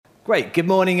Great. Good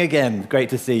morning again. Great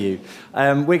to see you.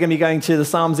 We're going to be going to the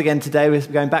Psalms again today. We're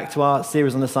going back to our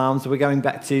series on the Psalms. We're going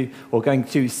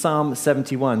to Psalm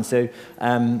 71. So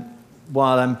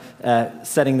while I'm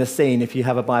setting the scene, if you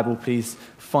have a Bible, please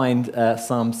find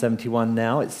Psalm 71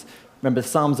 now. Remember, the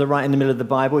Psalms are right in the middle of the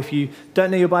Bible. If you don't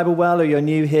know your Bible well or you're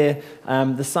new here,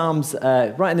 the Psalms,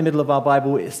 right in the middle of our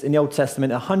Bible, it's in the Old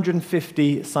Testament,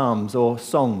 150 psalms or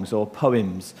songs or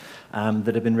poems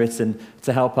that have been written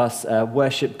to help us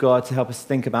worship God, to help us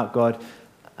think about God.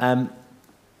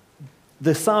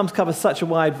 The Psalms cover such a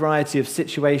wide variety of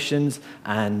situations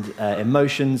and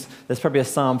emotions. There's probably a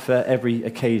psalm for every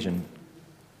occasion.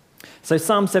 So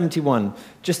Psalm 71,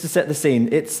 just to set the scene,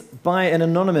 it's by an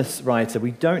anonymous writer.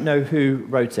 We don't know who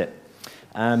wrote it.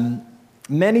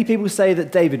 Many people say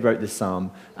that David wrote this psalm,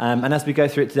 and as we go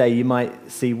through it today, you might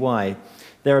see why.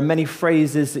 There are many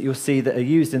phrases that you'll see that are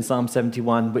used in Psalm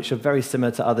 71, which are very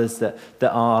similar to others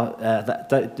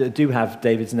that do have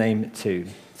David's name too.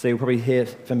 So you'll probably hear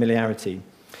familiarity.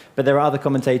 But there are other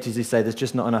commentators who say there's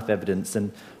just not enough evidence,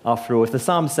 and after all, if the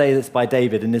Psalms say it's by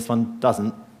David and this one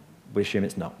doesn't, we assume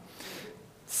it's not.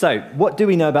 So, what do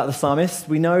we know about the psalmist?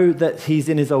 We know that he's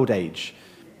in his old age.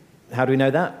 How do we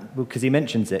know that? Well, because he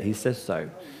mentions it. He says so.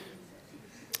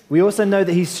 We also know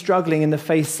that he's struggling in the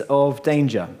face of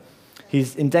danger.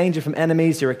 He's in danger from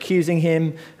enemies who are accusing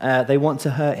him. They want to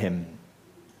hurt him.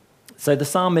 So the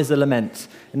psalm is a lament.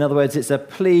 In other words, it's a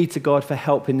plea to God for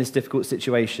help in this difficult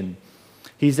situation.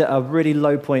 He's at a really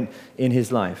low point in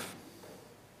his life.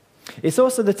 It's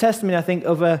also the testimony, I think,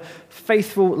 of a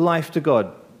faithful life to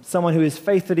God. Someone who has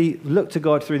faithfully looked to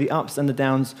God through the ups and the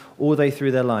downs all the way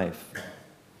through their life.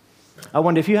 I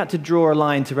wonder if you had to draw a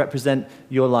line to represent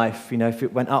your life, if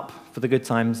it went up for the good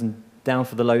times and down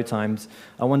for the low times,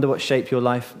 I wonder what shape your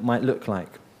life might look like.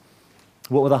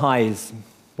 What were the highs?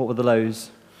 What were the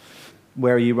lows?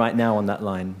 Where are you right now on that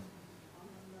line?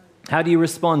 How do you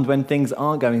respond when things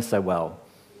aren't going so well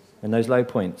in those low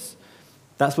points?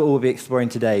 That's what we'll be exploring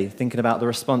today, thinking about the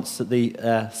response that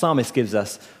the psalmist gives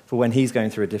us for when he's going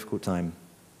through a difficult time.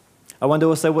 I wonder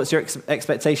also, what's your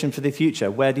expectation for the future?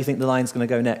 Where do you think the line's going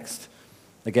to go next?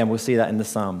 Again, we'll see that in the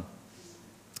psalm.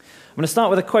 I'm going to start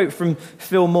with a quote from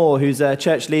Phil Moore, who's a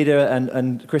church leader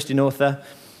and Christian author.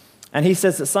 And he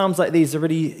says that psalms like these are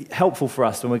really helpful for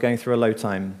us when we're going through a low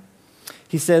time.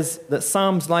 He says that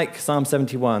psalms like Psalm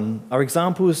 71 are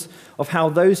examples of how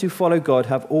those who follow God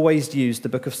have always used the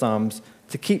book of Psalms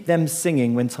to keep them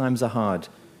singing when times are hard.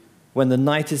 When the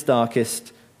night is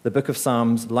darkest, the book of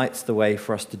Psalms lights the way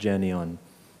for us to journey on.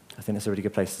 I think that's a really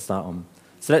good place to start on.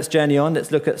 So let's journey on.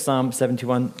 Let's look at Psalm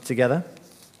 71 together.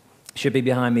 It should be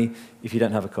behind me if you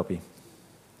don't have a copy.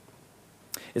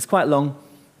 It's quite long,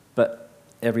 but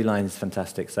every line is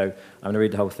fantastic, so I'm going to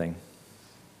read the whole thing.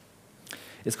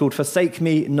 It's called "Forsake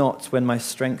Me Not When My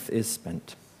Strength Is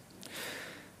Spent."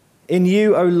 In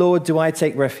you, O Lord, do I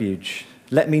take refuge.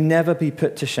 Let me never be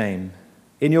put to shame.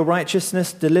 In your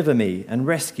righteousness, deliver me and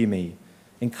rescue me.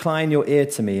 Incline your ear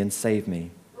to me and save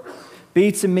me.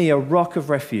 Be to me a rock of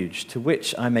refuge to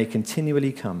which I may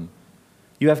continually come.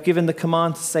 You have given the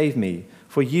command to save me,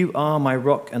 for you are my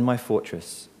rock and my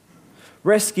fortress.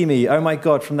 Rescue me, O my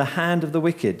God, from the hand of the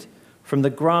wicked, from the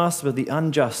grasp of the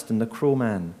unjust and the cruel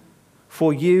man.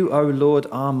 For you, O Lord,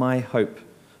 are my hope,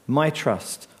 my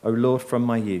trust, O Lord, from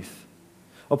my youth.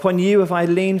 Upon you have I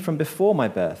leaned from before my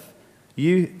birth.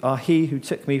 You are he who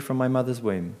took me from my mother's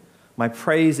womb. My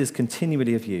praise is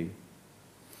continually of you.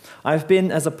 I have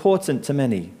been as a portent to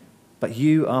many, but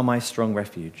you are my strong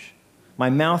refuge. My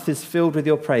mouth is filled with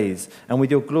your praise and with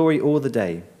your glory all the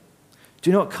day.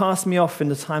 Do not cast me off in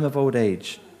the time of old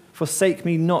age. Forsake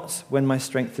me not when my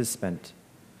strength is spent.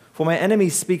 For my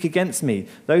enemies speak against me.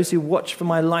 Those who watch for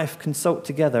my life consult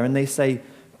together, and they say,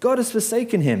 God has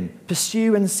forsaken him.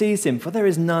 Pursue and seize him, for there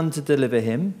is none to deliver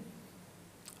him.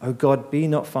 O God, be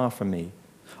not far from me.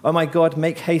 O my God,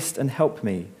 make haste and help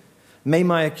me. May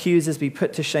my accusers be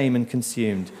put to shame and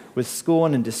consumed. With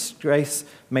scorn and disgrace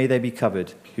may they be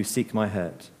covered who seek my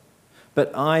hurt.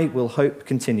 But I will hope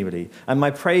continually, and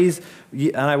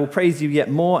I will praise you yet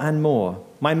more and more.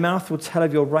 My mouth will tell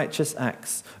of your righteous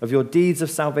acts, of your deeds of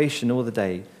salvation all the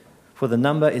day, for the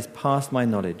number is past my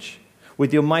knowledge.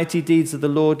 With your mighty deeds of the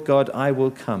Lord God I will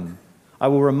come. I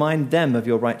will remind them of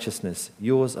your righteousness,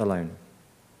 yours alone.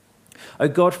 O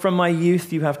God, from my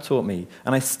youth you have taught me,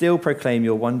 and I still proclaim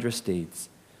your wondrous deeds.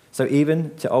 So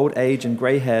even to old age and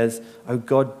grey hairs, O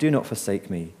God, do not forsake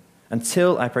me,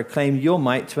 until I proclaim your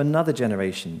might to another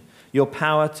generation, your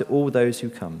power to all those who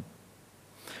come.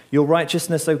 Your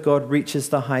righteousness, O God, reaches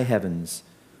the high heavens,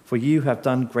 for you have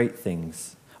done great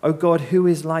things. O God, who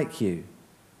is like you?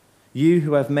 You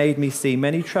who have made me see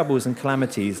many troubles and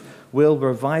calamities will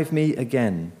revive me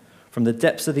again. From the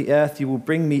depths of the earth you will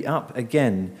bring me up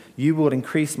again. You will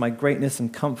increase my greatness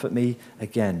and comfort me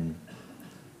again.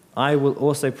 I will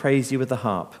also praise you with the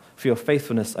harp for your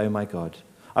faithfulness, O my God.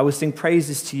 I will sing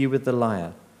praises to you with the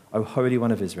lyre, O Holy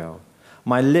One of Israel.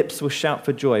 My lips will shout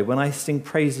for joy when I sing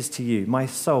praises to you, my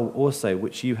soul also,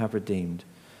 which you have redeemed.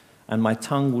 And my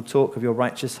tongue will talk of your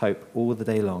righteous hope all the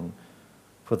day long,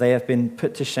 for they have been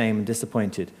put to shame and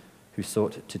disappointed who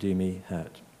sought to do me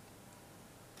hurt.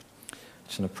 I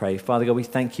just want to pray. Father God, we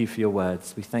thank you for your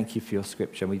words. We thank you for your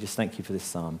scripture, and we just thank you for this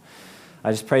psalm.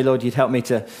 I just pray, Lord, you'd help me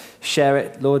to share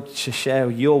it, Lord, to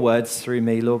share your words through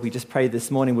me. Lord, we just pray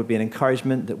this morning would be an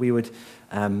encouragement, that we would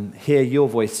hear your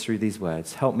voice through these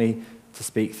words. Help me to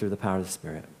speak through the power of the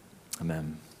Spirit.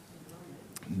 Amen.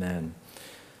 Amen.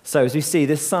 So as we see,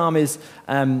 this psalm is,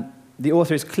 the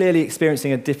author is clearly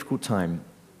experiencing a difficult time.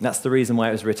 That's the reason why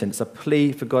it was written. It's a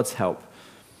plea for God's help.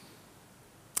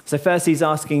 So first he's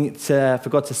asking for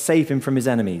God to save him from his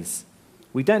enemies.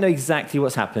 We don't know exactly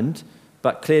what's happened,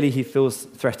 but clearly he feels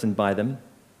threatened by them.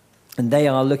 And they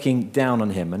are looking down on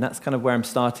him. And that's kind of where I'm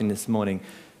starting this morning.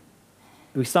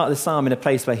 We start the psalm in a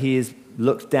place where he is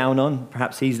looked down on.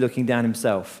 Perhaps he's looking down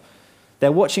himself.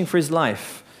 They're watching for his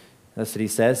life. That's what he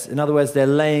says. In other words, they're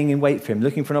laying in wait for him,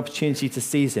 looking for an opportunity to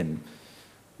seize him.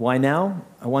 Why now,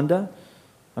 I wonder?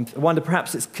 I wonder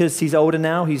perhaps it's because he's older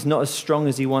now. He's not as strong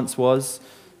as he once was.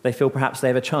 They feel perhaps they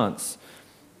have a chance.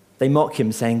 They mock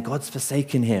him, saying, God's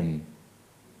forsaken him.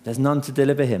 There's none to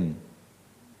deliver him.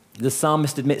 The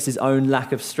psalmist admits his own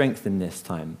lack of strength in this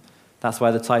time. That's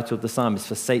why the title of the psalm is,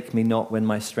 Forsake me not when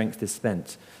my strength is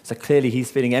spent. So clearly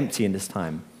he's feeling empty in this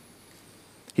time.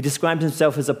 He described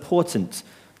himself as a portent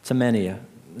to many, an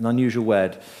unusual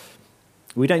word.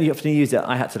 We don't often use it.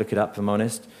 I had to look it up, if I'm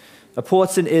honest. A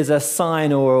portent is a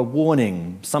sign or a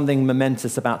warning, something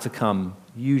momentous about to come,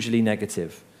 usually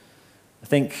negative. I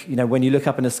think, when you look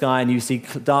up in the sky and you see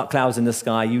dark clouds in the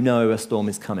sky, you know a storm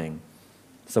is coming.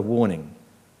 It's a warning.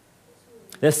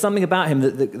 There's something about him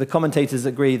that the commentators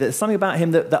agree, there's something about him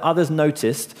that others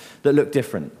noticed that looked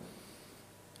different.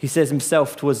 He says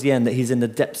himself towards the end that he's in the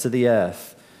depths of the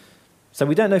earth. So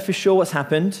we don't know for sure what's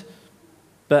happened,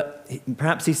 but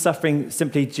perhaps he's suffering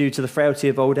simply due to the frailty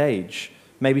of old age.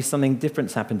 Maybe something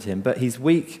different's happened to him, but he's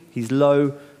weak, he's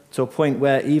low, to a point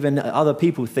where even other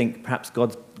people think perhaps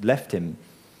God's left him.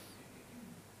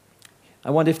 I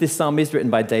wonder if this psalm is written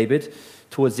by David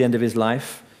towards the end of his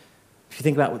life. If you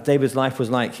think about what David's life was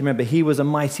like, you remember he was a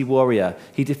mighty warrior.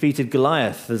 He defeated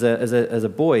Goliath as a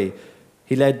boy.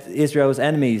 He led Israel's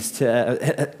armies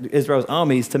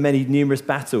to many numerous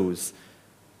battles.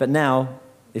 But now,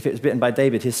 if it was written by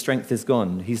David, his strength is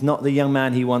gone. He's not the young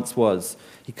man he once was.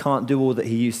 He can't do all that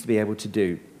he used to be able to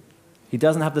do. He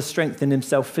doesn't have the strength in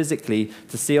himself physically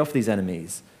to see off these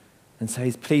enemies. And so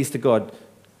he's pleased to God,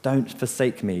 don't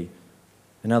forsake me.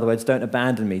 In other words, don't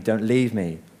abandon me, don't leave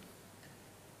me.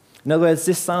 In other words,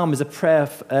 this psalm is a prayer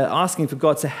asking for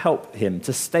God to help him,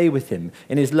 to stay with him.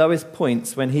 In his lowest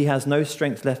points, when he has no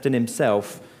strength left in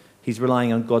himself, he's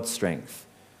relying on God's strength.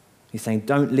 He's saying,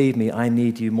 don't leave me, I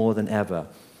need you more than ever.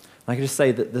 I can just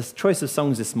say that the choice of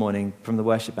songs this morning from the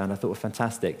worship band I thought were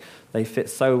fantastic. They fit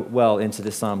so well into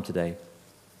this psalm today.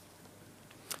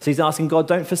 So he's asking God,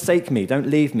 don't forsake me, don't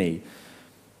leave me.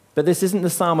 But this isn't the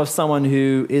psalm of someone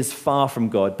who is far from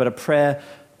God, but a prayer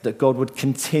that God would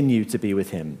continue to be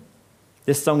with him.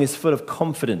 This song is full of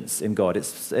confidence in God.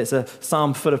 It's a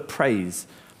psalm full of praise.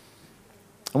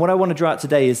 And what I want to draw out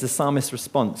today is the psalmist's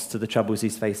response to the troubles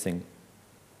he's facing.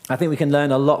 I think we can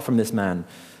learn a lot from this man,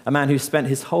 a man who spent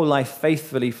his whole life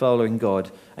faithfully following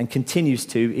God and continues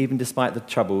to, even despite the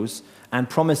troubles, and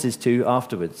promises to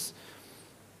afterwards.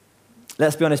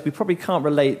 Let's be honest, we probably can't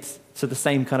relate to the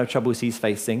same kind of troubles he's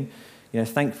facing.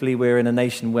 Thankfully, we're in a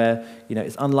nation where,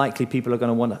 it's unlikely people are going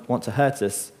to want to hurt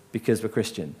us because we're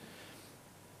Christian.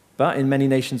 But in many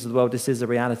nations of the world, this is a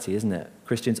reality, isn't it?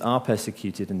 Christians are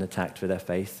persecuted and attacked for their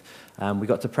faith. We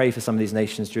got to pray for some of these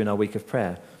nations during our week of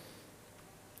prayer.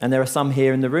 And there are some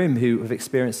here in the room who have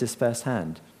experienced this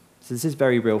firsthand. So this is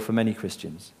very real for many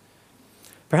Christians.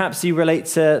 Perhaps you relate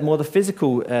to more the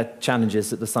physical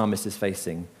challenges that the psalmist is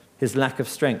facing. His lack of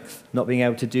strength, not being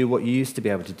able to do what you used to be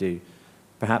able to do.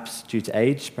 Perhaps due to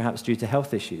age, perhaps due to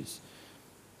health issues.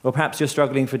 Or perhaps you're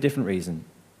struggling for a different reason.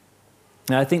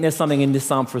 Now, I think there's something in this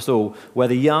psalm for us all,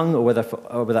 whether young or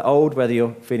whether old, whether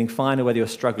you're feeling fine or whether you're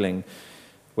struggling,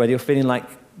 whether you're feeling like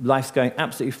life's going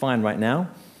absolutely fine right now,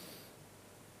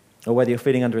 or whether you're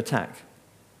feeling under attack.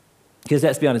 Because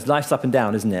let's be honest, life's up and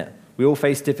down, isn't it? We all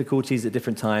face difficulties at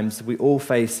different times. We all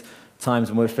face times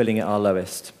when we're feeling at our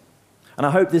lowest. And I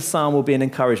hope this psalm will be an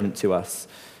encouragement to us.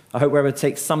 I hope we're able to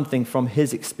take something from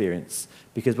his experience,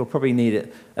 because we'll probably need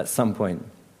it at some point.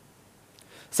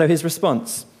 So his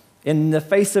response, in the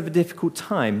face of a difficult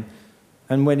time,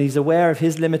 and when he's aware of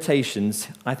his limitations,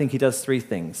 I think he does three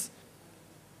things.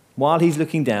 While he's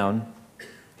looking down,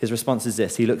 his response is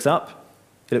this. He looks up,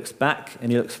 he looks back,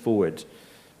 and he looks forward.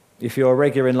 If you're a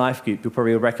regular in Life Group, you'll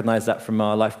probably recognize that from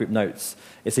our Life Group notes.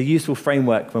 It's a useful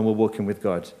framework when we're walking with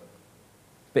God.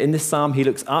 But in this psalm, he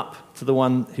looks up to the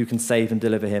one who can save and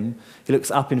deliver him. He looks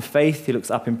up in faith. He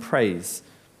looks up in praise.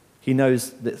 He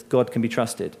knows that God can be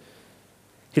trusted.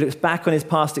 He looks back on his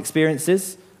past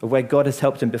experiences of where God has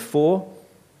helped him before.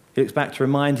 He looks back to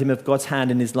remind him of God's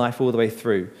hand in his life all the way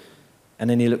through. And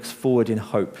then he looks forward in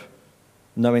hope,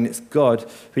 knowing it's God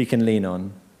who he can lean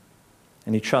on.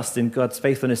 And he trusts in God's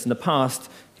faithfulness in the past.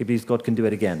 He believes God can do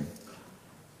it again.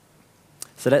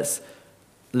 So let's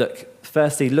look.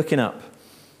 Firstly, looking up.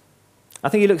 I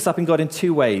think he looks up in God in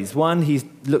two ways. One, he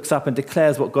looks up and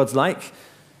declares what God's like.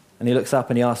 And he looks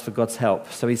up and he asks for God's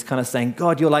help. So he's kind of saying,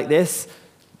 God, you're like this.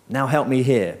 Now help me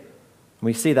here. And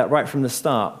we see that right from the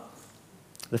start.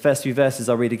 The first few verses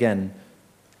I'll read again.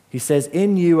 He says,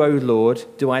 in you, O Lord,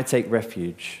 do I take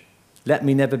refuge. Let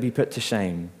me never be put to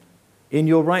shame. In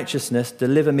your righteousness,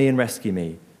 deliver me and rescue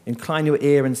me. Incline your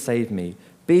ear and save me.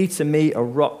 Be to me a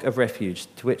rock of refuge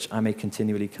to which I may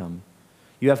continually come.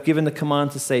 You have given the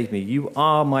command to save me. You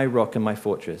are my rock and my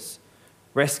fortress.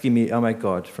 Rescue me, O my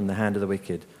God, from the hand of the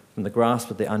wicked, from the grasp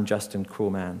of the unjust and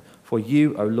cruel man. For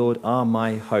you, O Lord, are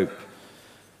my hope.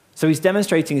 So he's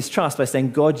demonstrating his trust by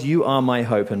saying, God, you are my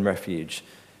hope and refuge.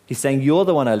 He's saying, you're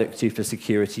the one I look to for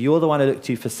security. You're the one I look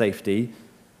to for safety.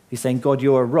 He's saying, God,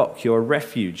 you're a rock, you're a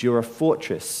refuge, you're a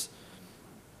fortress.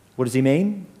 What does he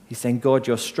mean? He's saying, God,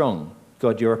 you're strong.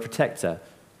 God, you're a protector.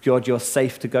 God, you're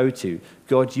safe to go to.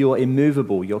 God, you're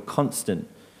immovable, you're constant.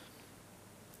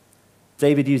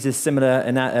 David uses similar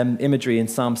imagery in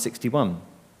Psalm 61.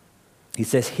 He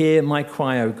says, hear my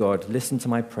cry, O God, listen to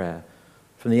my prayer.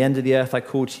 From the end of the earth I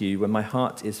call to you when my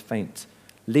heart is faint.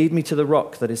 Lead me to the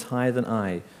rock that is higher than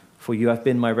I, for you have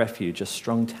been my refuge, a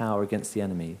strong tower against the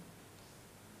enemy.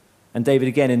 And David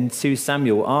again in 2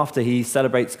 Samuel, after he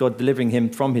celebrates God delivering him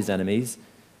from his enemies,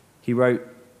 he wrote,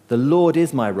 the Lord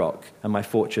is my rock and my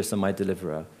fortress and my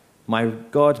deliverer, my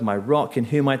God, my rock in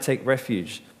whom I take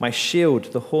refuge, my shield,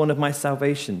 the horn of my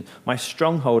salvation, my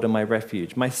stronghold and my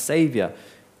refuge, my Savior,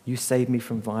 you save me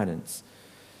from violence.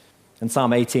 And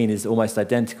Psalm 18 is almost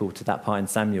identical to that part in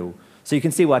Samuel. So you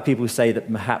can see why people say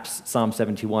that perhaps Psalm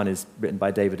 71 is written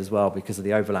by David as well, because of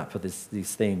the overlap of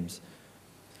these themes.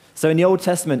 So in the Old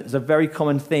Testament, it's a very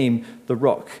common theme, the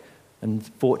rock and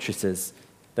fortresses.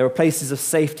 There are places of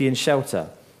safety and shelter,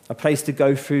 a place to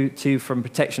go to from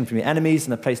protection from your enemies,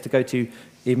 and a place to go to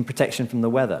even protection from the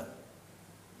weather.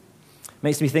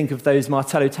 Makes me think of those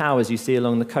Martello Towers you see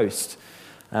along the coast.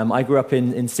 I grew up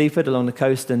in Seaford along the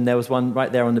coast, and there was one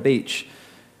right there on the beach.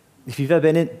 If you've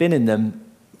ever been in them,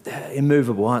 they're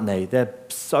immovable, aren't they? They're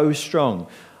so strong.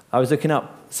 I was looking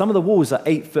up. Some of the walls are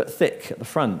 8 foot thick at the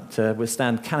front to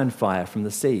withstand cannon fire from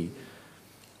the sea.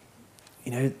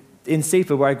 You know, in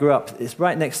Seaford, where I grew up, it's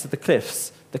right next to the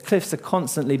cliffs. The cliffs are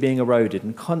constantly being eroded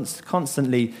and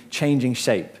constantly changing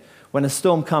shape. When a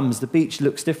storm comes, the beach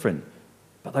looks different,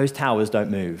 but those towers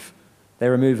don't move.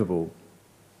 They're immovable.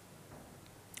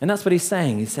 And that's what he's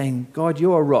saying. He's saying, God,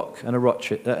 you're a rock and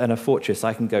a fortress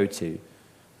I can go to.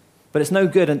 But it's no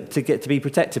good to be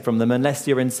protected from them unless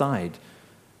you're inside.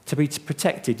 To be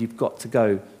protected, you've got to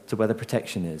go to where the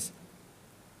protection is.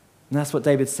 And that's what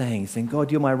David's saying. He's saying,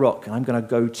 God, you're my rock, and I'm going to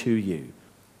go to you.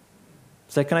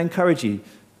 So can I encourage you,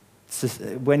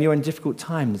 when you're in difficult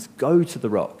times, go to the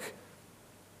rock.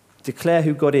 Declare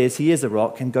who God is. He is a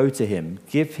rock, and go to him.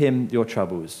 Give him your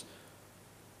troubles.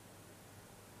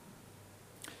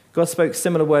 God spoke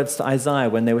similar words to Isaiah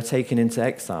when they were taken into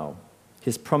exile.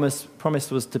 His promise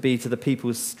was to be to the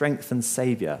people's strength and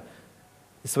savior.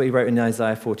 This is what he wrote in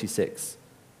Isaiah 46.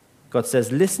 God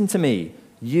says, listen to me,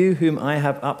 you whom I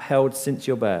have upheld since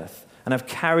your birth, and have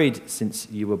carried since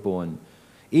you were born.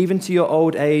 Even to your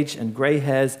old age and gray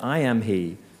hairs, I am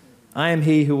he. I am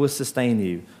he who will sustain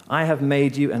you. I have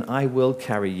made you, and I will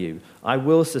carry you. I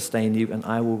will sustain you, and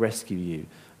I will rescue you.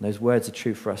 And those words are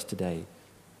true for us today.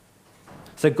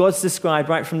 So God's described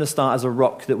right from the start as a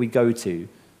rock that we go to.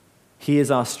 He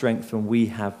is our strength when we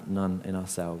have none in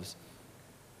ourselves.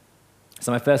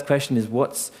 So my first question is,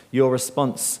 what's your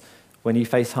response when you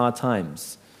face hard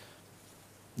times?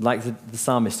 Like the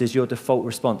psalmist, is your default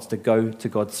response to go to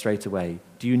God straight away?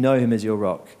 Do you know him as your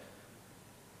rock?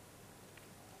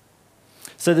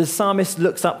 So the psalmist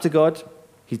looks up to God.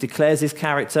 He declares his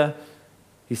character.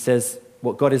 He says,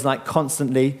 what God is like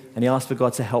constantly, and he asks for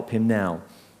God to help him now.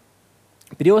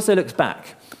 But he also looks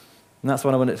back, and that's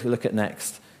what I want to look at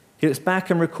next. He looks back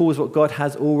and recalls what God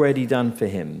has already done for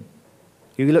him.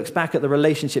 He looks back at the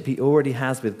relationship he already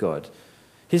has with God.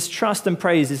 His trust and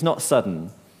praise is not sudden.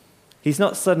 He's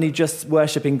not suddenly just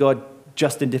worshiping God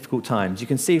just in difficult times. You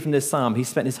can see from this psalm, he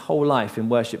spent his whole life in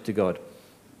worship to God.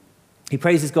 He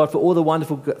praises God for all the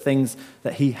wonderful things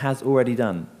that he has already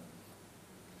done.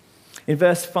 In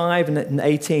verse 5 and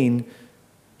 18,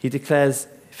 he declares,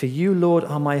 "For you, Lord,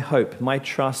 are my hope, my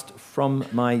trust from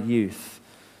my youth."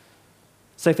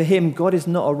 So for him, God is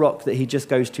not a rock that he just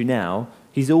goes to now.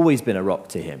 He's always been a rock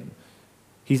to him.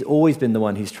 He's always been the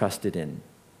one he's trusted in,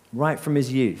 right from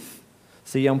his youth.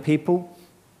 So young people,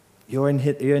 you're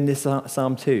in this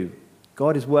psalm too.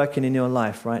 God is working in your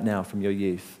life right now from your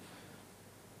youth.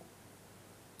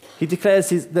 He declares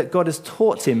that God has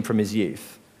taught him from his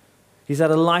youth. He's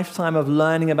had a lifetime of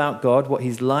learning about God, what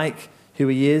he's like, who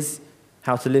he is,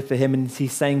 how to live for him, and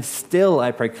he's saying, "Still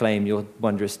I proclaim your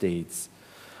wondrous deeds."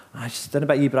 I just don't know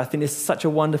about you, but I think this is such a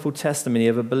wonderful testimony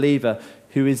of a believer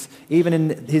who is, even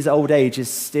in his old age, is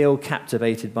still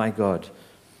captivated by God.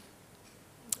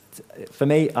 For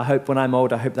me, I hope when I'm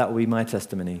old, I hope that will be my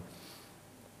testimony.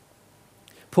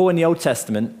 Paul in the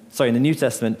New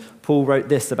Testament, Paul wrote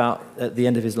this about at the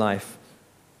end of his life.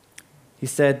 He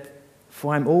said,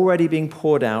 "For I'm already being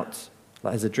poured out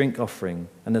as a drink offering,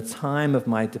 and the time of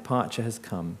my departure has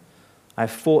come.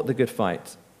 I've fought the good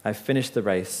fight. I've finished the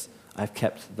race. I've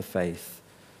kept the faith."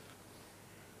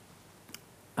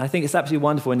 I think it's absolutely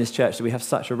wonderful in this church that we have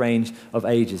such a range of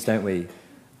ages, don't we?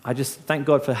 I just thank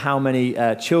God for how many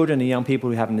children and young people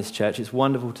we have in this church. It's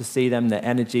wonderful to see them, their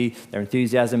energy, their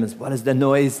enthusiasm, as well as their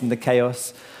noise and the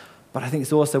chaos. But I think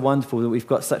it's also wonderful that we've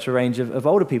got such a range of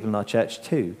older people in our church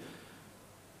too.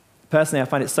 Personally, I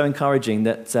find it so encouraging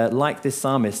that, like this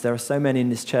psalmist, there are so many in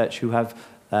this church who have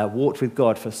walked with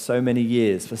God for so many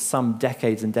years, for some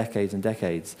decades and decades and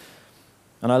decades.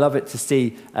 And I love it to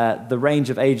see the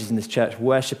range of ages in this church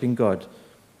worshiping God,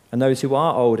 and those who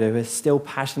are older who are still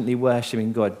passionately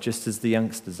worshiping God, just as the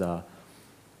youngsters are.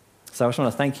 So I just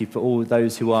want to thank you for all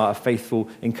those who are a faithful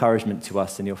encouragement to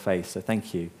us in your faith. So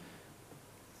thank you.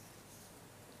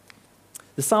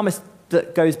 The psalmist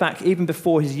that goes back even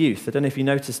before his youth, I don't know if you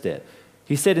noticed it.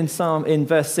 He said in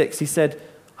verse 6, he said,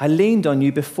 "I leaned on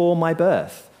you before my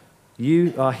birth.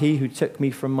 You are he who took me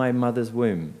from my mother's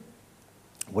womb."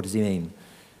 What does he mean?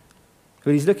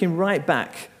 Well, he's looking right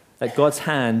back at God's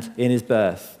hand in his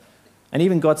birth, and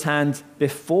even God's hand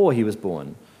before he was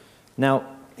born. Now,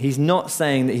 he's not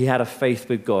saying that he had a faith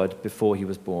with God before he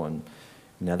was born.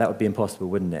 Now, that would be impossible,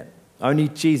 wouldn't it? Only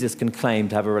Jesus can claim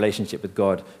to have a relationship with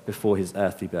God before his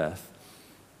earthly birth.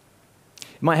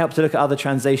 It might help to look at other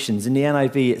translations. In the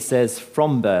NIV, it says,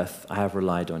 "From birth I have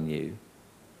relied on you."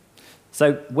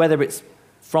 So whether it's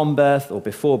from birth or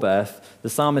before birth, the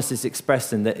psalmist is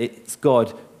expressing that it's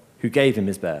God who gave him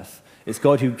his birth. It's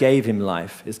God who gave him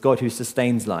life. It's God who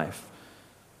sustains life.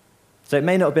 So it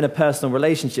may not have been a personal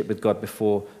relationship with God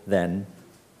before then,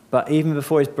 but even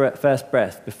before his first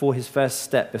breath, before his first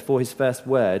step, before his first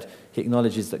word, he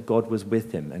acknowledges that God was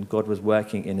with him and God was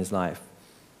working in his life.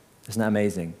 Isn't that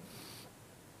amazing?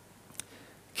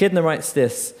 Kidner writes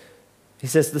this. He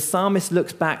says, "The psalmist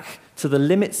looks back to the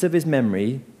limits of his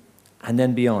memory and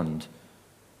then beyond,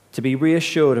 to be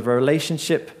reassured of a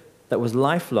relationship that was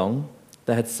lifelong,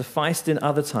 that had sufficed in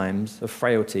other times of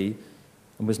frailty,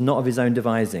 and was not of his own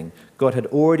devising. God had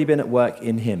already been at work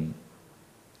in him."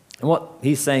 And what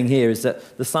he's saying here is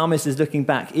that the psalmist is looking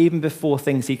back even before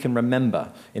things he can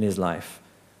remember in his life.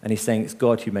 And he's saying it's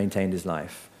God who maintained his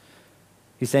life.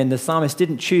 He's saying the psalmist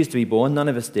didn't choose to be born, none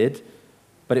of us did,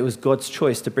 but it was God's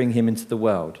choice to bring him into the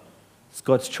world. It's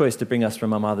God's choice to bring us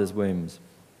from our mother's wombs.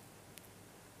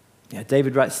 Yeah,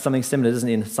 David writes something similar, doesn't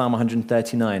he, in Psalm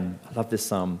 139. I love this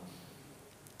psalm.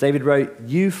 David wrote,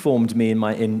 you formed me,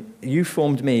 might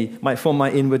form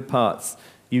my inward parts.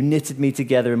 You knitted me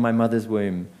together in my mother's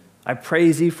womb. I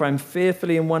praise you, for I am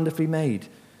fearfully and wonderfully made.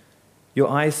 Your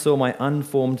eyes saw my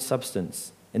unformed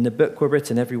substance. In the book were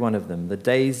written, every one of them, the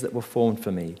days that were formed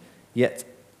for me,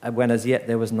 when as yet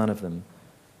there was none of them.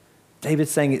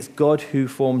 David's saying it's God who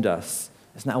formed us.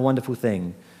 Isn't that a wonderful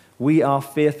thing? We are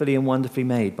fearfully and wonderfully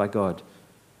made by God.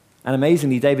 And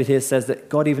amazingly, David here says that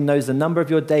God even knows the number of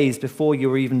your days before you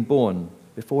were even born,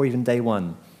 before even day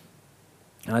one.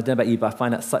 And I don't know about you, but I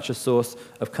find that such a source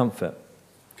of comfort.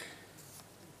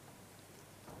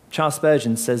 Charles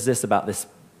Spurgeon says this about this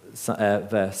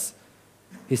verse.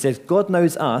 He says, God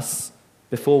knows us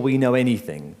before we know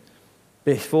anything.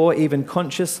 Before even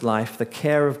conscious life, the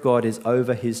care of God is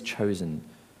over his chosen.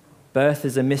 Birth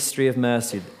is a mystery of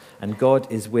mercy, and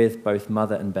God is with both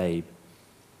mother and babe.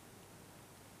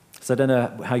 So I don't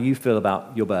know how you feel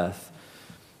about your birth,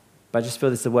 but I just feel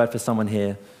this is a word for someone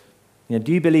here.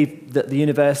 Do you believe that the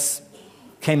universe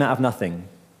came out of nothing,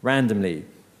 randomly,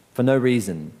 for no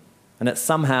reason, and that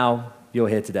somehow you're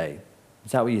here today?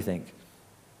 Is that what you think?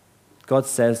 God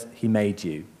says he made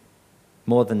you.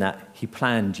 More than that, he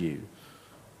planned you.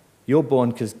 You're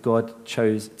born because God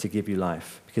chose to give you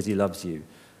life, because he loves you.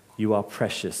 You are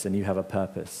precious and you have a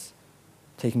purpose.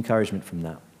 Take encouragement from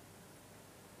that.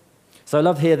 So I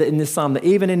love here that in this psalm, that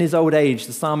even in his old age,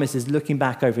 the psalmist is looking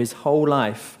back over his whole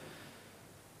life.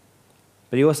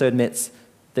 But he also admits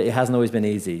that it hasn't always been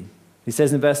easy. He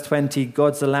says in verse 20,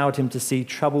 God's allowed him to see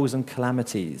troubles and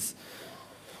calamities.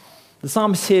 The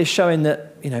psalmist here is showing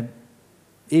that,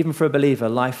 even for a believer,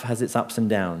 life has its ups and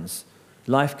downs.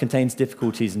 Life contains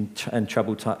difficulties and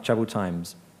troubled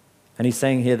times. And he's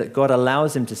saying here that God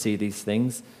allows him to see these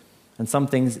things, and some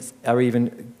things are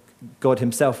even God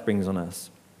himself brings on us.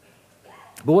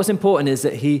 But what's important is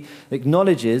that he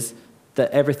acknowledges that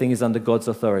everything is under God's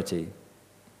authority.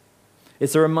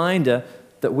 It's a reminder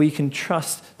that we can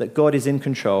trust that God is in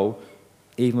control,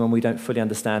 even when we don't fully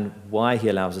understand why he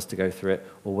allows us to go through it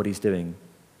or what he's doing.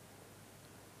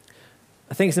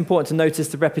 I think it's important to notice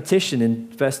the repetition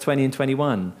in verse 20 and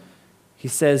 21. He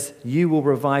says, you will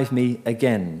revive me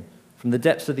again. From the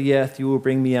depths of the earth, you will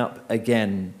bring me up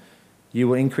again. You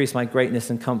will increase my greatness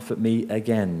and comfort me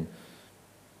again.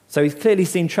 So he's clearly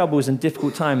seen troubles and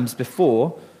difficult times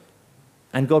before,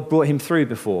 and God brought him through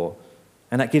before.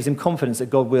 And that gives him confidence that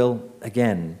God will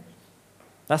again.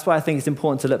 That's why I think it's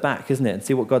important to look back, isn't it, and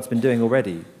see what God's been doing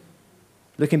already.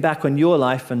 Looking back on your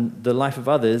life and the life of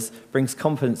others brings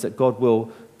confidence that God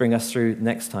will bring us through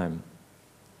next time.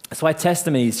 That's why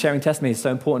sharing testimonies is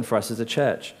so important for us as a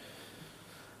church.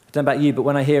 I don't know about you, but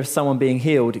when I hear of someone being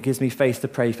healed, it gives me faith to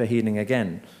pray for healing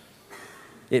again.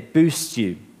 It boosts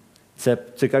you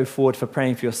to go forward for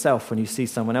praying for yourself when you see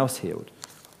someone else healed.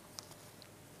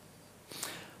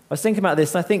 I was thinking about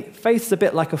this, and I think faith's a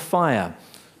bit like a fire.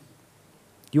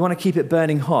 You want to keep it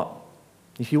burning hot.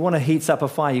 If you want to heat up a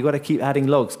fire, you've got to keep adding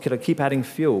logs, keep adding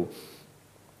fuel.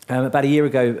 About a year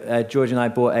ago, George and I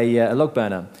bought a log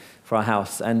burner for our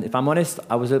house. And if I'm honest,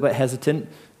 I was a little bit hesitant.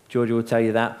 Georgia will tell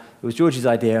you that. It was George's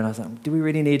idea, and I was like, do we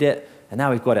really need it? And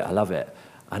now we've got it. I love it.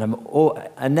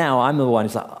 And now I'm the one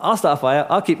who's like, I'll start a fire.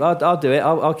 I'll do it.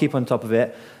 I'll keep on top of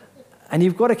it. And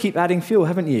you've got to keep adding fuel,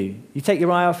 haven't you? You take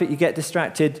your eye off it, you get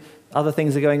distracted. Other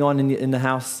things are going on in the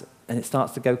house, and it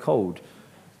starts to go cold.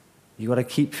 You've got to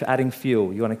keep adding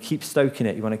fuel. You want to keep stoking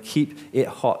it. You want to keep it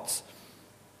hot.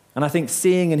 And I think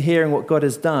seeing and hearing what God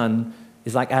has done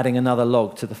is like adding another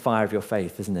log to the fire of your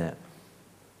faith, isn't it?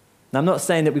 Now, I'm not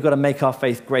saying that we've got to make our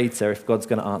faith greater if God's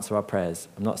going to answer our prayers.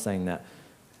 I'm not saying that.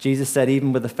 Jesus said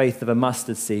even with the faith of a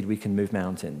mustard seed, we can move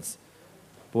mountains.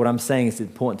 But what I'm saying is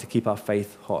it's important to keep our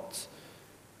faith hot.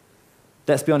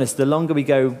 Let's be honest, the longer we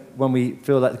go when we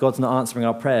feel that God's not answering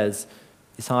our prayers,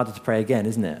 it's harder to pray again,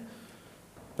 isn't it?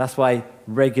 That's why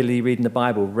regularly reading the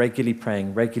Bible, regularly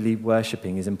praying, regularly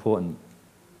worshiping is important.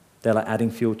 They're like adding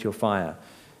fuel to your fire.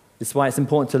 It's why it's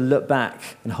important to look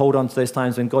back and hold on to those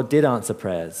times when God did answer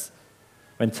prayers,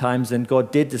 when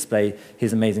God did display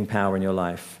his amazing power in your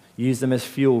life. Use them as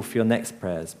fuel for your next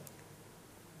prayers.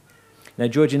 Now,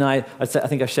 George and I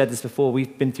think I've shared this before,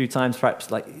 we've been through times, perhaps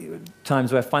like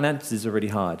times where finances were really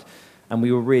hard, and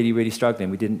we were really, really struggling.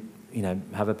 We didn't,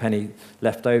 have a penny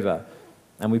left over,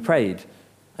 and we prayed.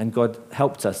 And God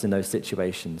helped us in those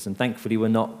situations. And thankfully, we're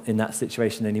not in that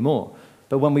situation anymore.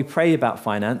 But when we pray about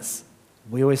finance,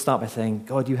 we always start by saying,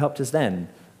 God, you helped us then,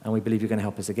 and we believe you're going to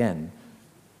help us again.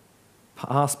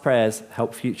 Past prayers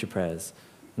help future prayers.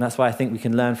 And that's why I think we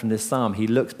can learn from this psalm. He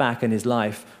looks back in his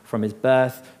life, from his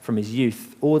birth, from his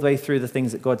youth, all the way through the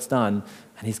things that God's done,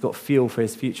 and he's got fuel for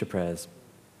his future prayers.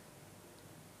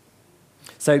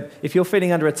 So if you're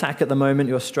feeling under attack at the moment,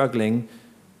 you're struggling,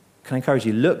 can I encourage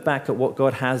you, look back at what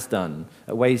God has done,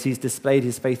 at ways he's displayed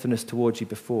his faithfulness towards you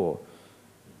before.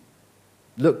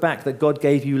 Look back that God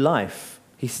gave you life.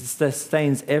 He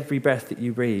sustains every breath that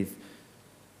you breathe.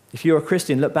 If you're a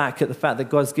Christian, look back at the fact that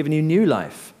God's given you new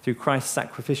life through Christ's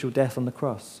sacrificial death on the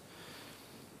cross.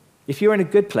 If you're in a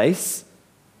good place,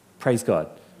 praise God.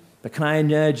 But can I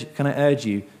urge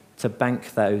you to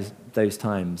bank those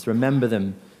times? Remember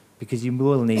them, because you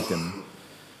will need them.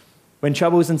 When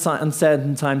troubles and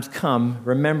uncertain times come,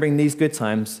 remembering these good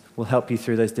times will help you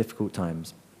through those difficult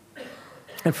times.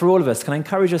 And for all of us, can I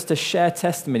encourage us to share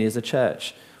testimony as a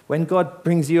church? When God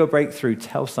brings you a breakthrough,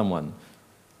 tell someone.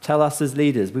 Tell us as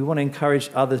leaders. We want to encourage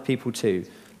other people too.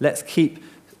 Let's keep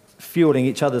fueling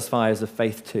each other's fires of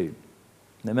faith too.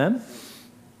 Amen?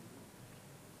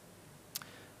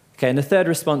 Okay, and the third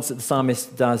response that the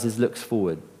psalmist does is looks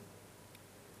forward.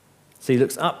 So he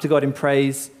looks up to God in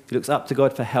praise, he looks up to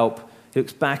God for help, he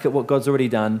looks back at what God's already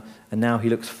done, and now he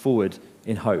looks forward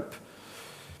in hope.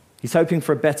 He's hoping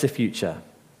for a better future,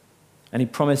 and he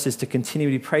promises to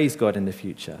continually praise God in the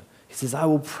future. He says, I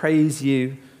will praise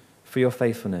you for your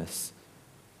faithfulness.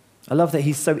 I love that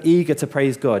he's so eager to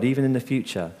praise God, even in the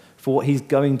future, for what he's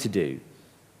going to do.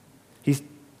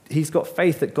 He's got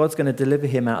faith that God's going to deliver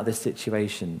him out of this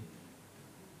situation.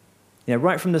 You know,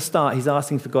 right from the start, he's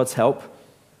asking for God's help.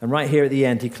 And right here at the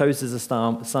end, he closes the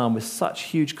psalm with such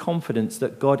huge confidence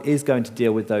that God is going to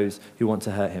deal with those who want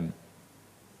to hurt him.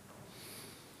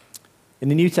 In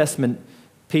the New Testament,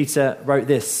 Peter wrote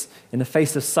this in the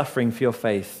face of suffering for your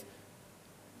faith.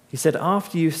 He said,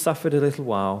 after you've suffered a little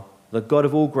while, the God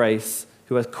of all grace,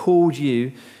 who has called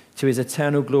you to his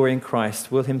eternal glory in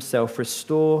Christ, will himself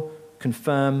restore,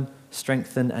 confirm,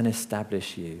 strengthen, and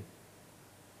establish you.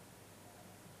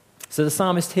 So the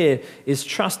psalmist here is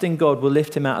trusting God will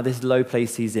lift him out of this low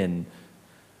place he's in.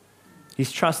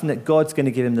 He's trusting that God's going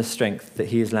to give him the strength that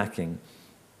he is lacking.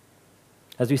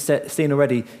 As we've seen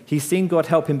already, he's seen God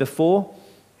help him before,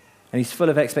 and he's full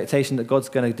of expectation that God's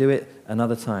going to do it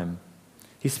another time.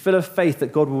 He's full of faith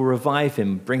that God will revive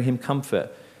him, bring him comfort.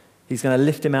 He's going to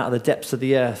lift him out of the depths of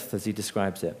the earth, as he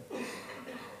describes it.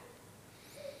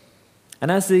 And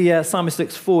as the psalmist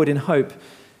looks forward in hope,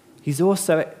 he's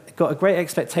also got a great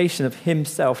expectation of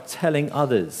himself telling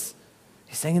others.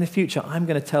 He's saying in the future, I'm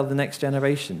going to tell the next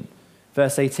generation.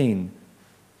 Verse 18,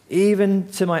 even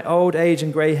to my old age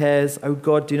and grey hairs, O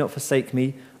God, do not forsake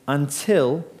me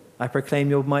until I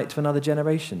proclaim your might to another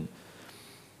generation.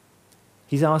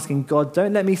 He's asking God,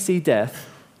 don't let me see death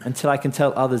until I can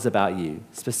tell others about you,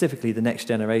 specifically the next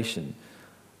generation.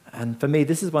 And for me,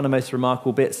 this is one of the most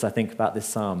remarkable bits, I think, about this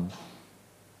psalm.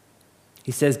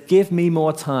 He says, give me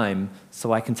more time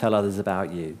so I can tell others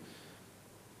about you.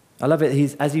 I love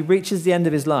it. As he reaches the end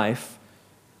of his life,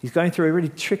 he's going through a really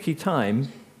tricky time.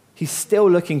 He's still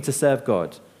looking to serve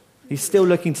God. He's still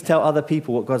looking to tell other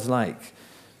people what God's like.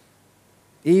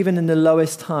 Even in the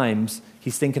lowest times,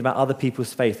 he's thinking about other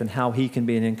people's faith and how he can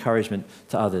be an encouragement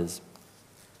to others.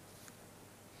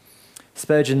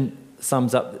 Spurgeon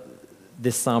sums up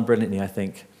this psalm brilliantly, I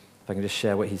think, if I can just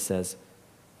share what he says.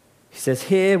 He says,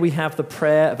 here we have the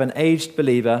prayer of an aged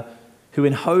believer who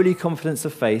in holy confidence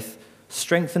of faith,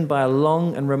 strengthened by a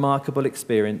long and remarkable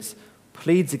experience,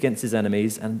 pleads against his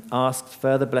enemies and asks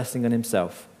further blessing on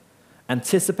himself.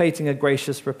 Anticipating a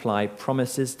gracious reply,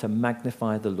 promises to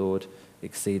magnify the Lord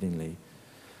exceedingly.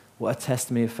 What a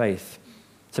testimony of faith.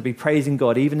 To be praising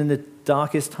God even in the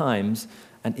darkest times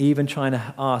and even trying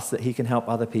to ask that he can help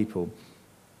other people.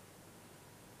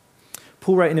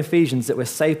 Paul wrote in Ephesians that we're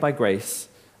saved by grace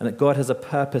and that God has a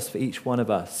purpose for each one of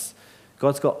us.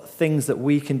 God's got things that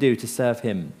we can do to serve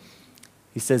him.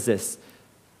 He says this,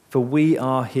 for we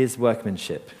are his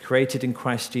workmanship, created in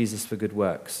Christ Jesus for good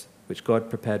works, which God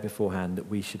prepared beforehand that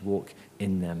we should walk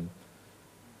in them.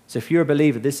 So if you're a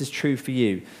believer, this is true for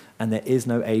you, and there is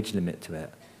no age limit to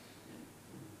it.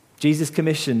 Jesus'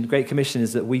 commission, Great Commission,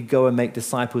 is that we go and make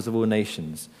disciples of all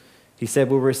nations. He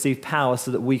said we'll receive power so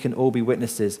that we can all be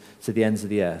witnesses to the ends of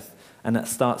the earth. And that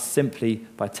starts simply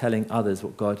by telling others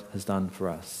what God has done for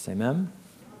us. Amen?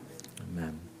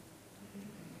 Amen.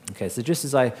 Okay, so just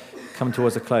as I come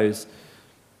towards a close,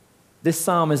 this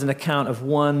psalm is an account of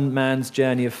one man's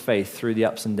journey of faith through the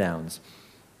ups and downs.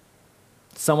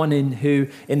 Someone who,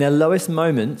 in their lowest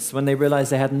moments, when they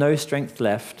realized they had no strength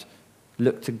left,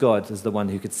 looked to God as the one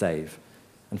who could save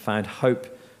and found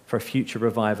hope for a future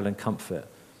revival and comfort.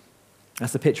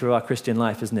 That's the picture of our Christian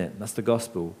life, isn't it? That's the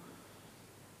gospel.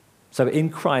 So in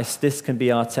Christ, this can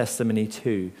be our testimony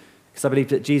too, because I believe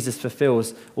that Jesus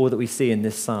fulfills all that we see in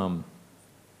this psalm.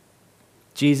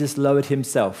 Jesus lowered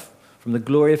himself from the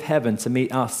glory of heaven to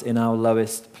meet us in our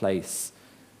lowest place.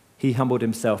 He humbled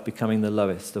himself, becoming the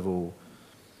lowest of all.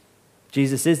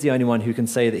 Jesus is the only one who can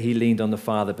say that he leaned on the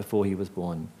Father before he was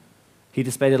born. He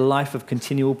displayed a life of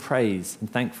continual praise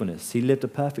and thankfulness. He lived a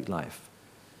perfect life.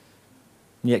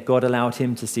 And yet God allowed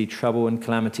him to see trouble and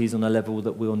calamities on a level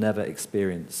that we'll never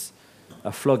experience.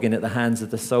 A flogging at the hands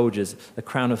of the soldiers, the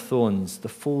crown of thorns, the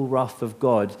full wrath of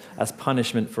God as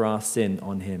punishment for our sin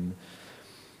on him.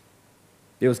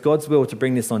 It was God's will to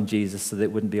bring this on Jesus so that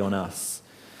it wouldn't be on us.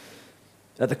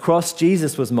 At the cross,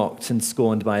 Jesus was mocked and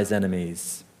scorned by his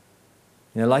enemies.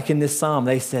 You know, like in this psalm,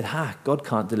 they said, God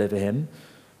can't deliver him.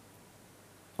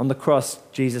 On the cross,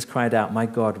 Jesus cried out, my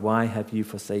God, why have you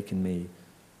forsaken me?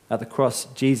 At the cross,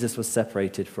 Jesus was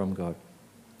separated from God.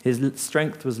 His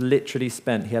strength was literally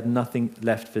spent. He had nothing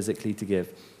left physically to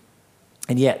give.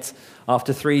 And yet,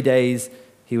 after 3 days,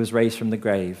 he was raised from the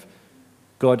grave.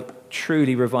 God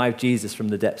truly revived Jesus from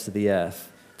the depths of the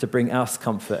earth to bring us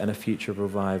comfort and a future of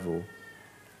revival.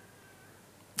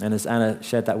 And as Anna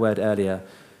shared that word earlier,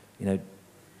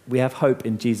 we have hope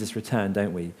in Jesus' return,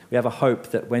 don't we? We have a hope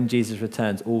that when Jesus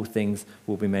returns, all things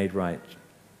will be made right.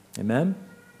 Amen?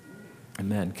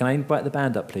 Amen. Can I invite the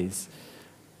band up, please?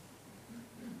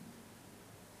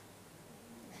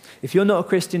 If you're not a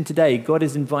Christian today, God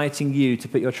is inviting you to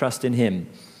put your trust in him.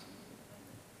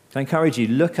 I encourage you,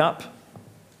 look up.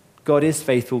 God is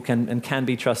faithful and can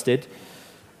be trusted.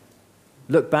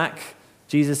 Look back.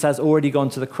 Jesus has already gone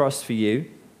to the cross for you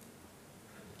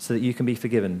so that you can be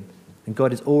forgiven. And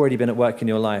God has already been at work in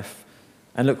your life.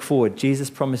 And look forward. Jesus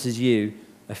promises you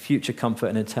a future comfort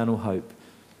and eternal hope.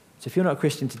 So if you're not a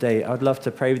Christian today, I'd love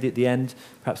to pray with you at the end.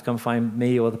 Perhaps come find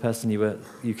me or the person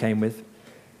you came with.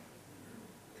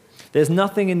 There's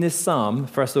nothing in this psalm,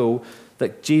 for us all,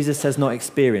 that Jesus has not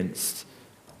experienced.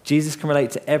 Jesus can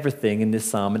relate to everything in this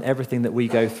psalm and everything that we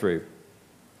go through.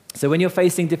 So when you're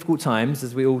facing difficult times,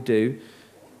 as we all do,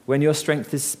 when your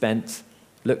strength is spent,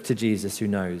 look to Jesus who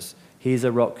knows. He is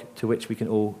a rock to which we can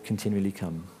all continually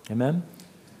come. Amen?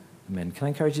 Amen. Can I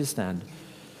encourage you to stand?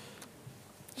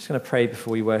 I'm just going to pray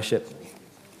before we worship.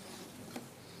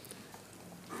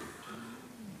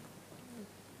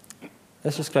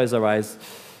 Let's just close our eyes.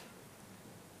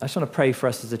 I just want to pray for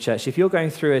us as a church. If you're going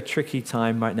through a tricky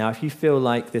time right now, if you feel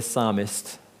like this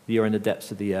psalmist, you're in the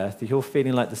depths of the earth, if you're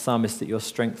feeling like the psalmist that your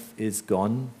strength is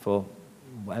gone for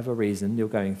whatever reason you're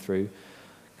going through,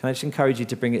 can I just encourage you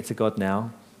to bring it to God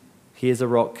now? He is a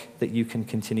rock that you can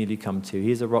continually come to.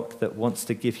 He is a rock that wants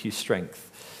to give you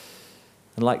strength.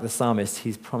 And like the psalmist,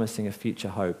 he's promising a future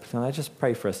hope. Can I just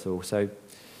pray for us all? So,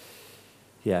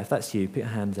 if that's you, put your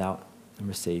hands out and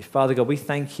receive. Father God, we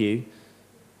thank you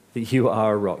that you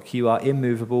are a rock. You are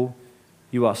immovable.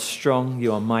 You are strong.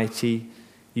 You are mighty.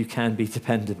 You can be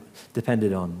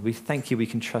depended on. We thank you we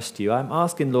can trust you. I'm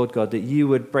asking, Lord God, that you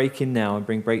would break in now and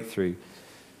bring breakthrough.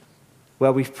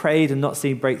 Where we've prayed and not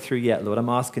seen breakthrough yet, Lord, I'm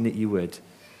asking that you would.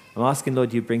 I'm asking,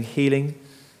 Lord, you bring healing.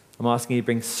 I'm asking you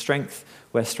bring strength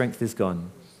where strength is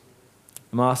gone.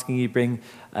 I'm asking you bring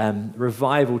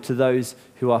revival to those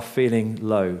who are feeling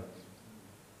low.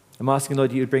 I'm asking,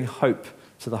 Lord, you would bring hope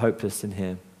to the hopeless in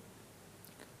here.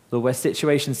 Lord, where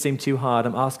situations seem too hard,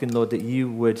 I'm asking, Lord, that you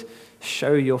would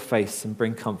show your face and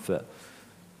bring comfort.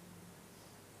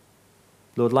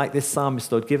 Lord, like this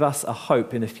psalmist, Lord, give us a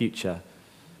hope in the future.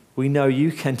 We know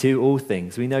you can do all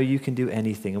things. We know you can do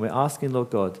anything. And we're asking, Lord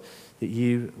God, that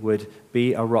you would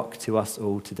be a rock to us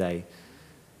all today.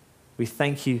 We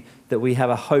thank you that we have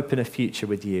a hope and a future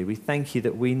with you. We thank you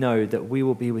that we know that we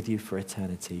will be with you for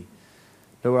eternity.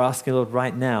 But we're asking, Lord,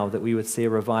 right now that we would see a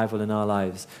revival in our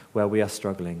lives where we are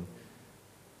struggling.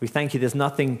 We thank you there's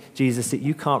nothing, Jesus, that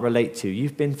you can't relate to.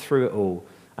 You've been through it all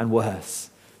and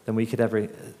worse than we could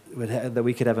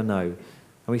ever know.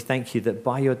 And we thank you that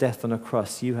by your death on a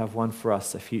cross, you have won for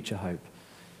us a future hope.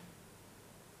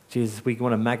 Jesus, we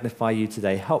want to magnify you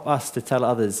today. Help us to tell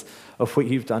others of what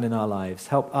you've done in our lives.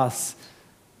 Help us,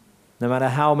 no matter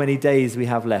how many days we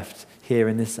have left here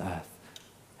in this earth,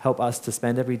 help us to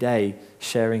spend every day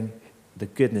sharing the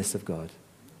goodness of God.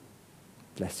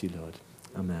 Bless you, Lord.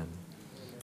 Amen.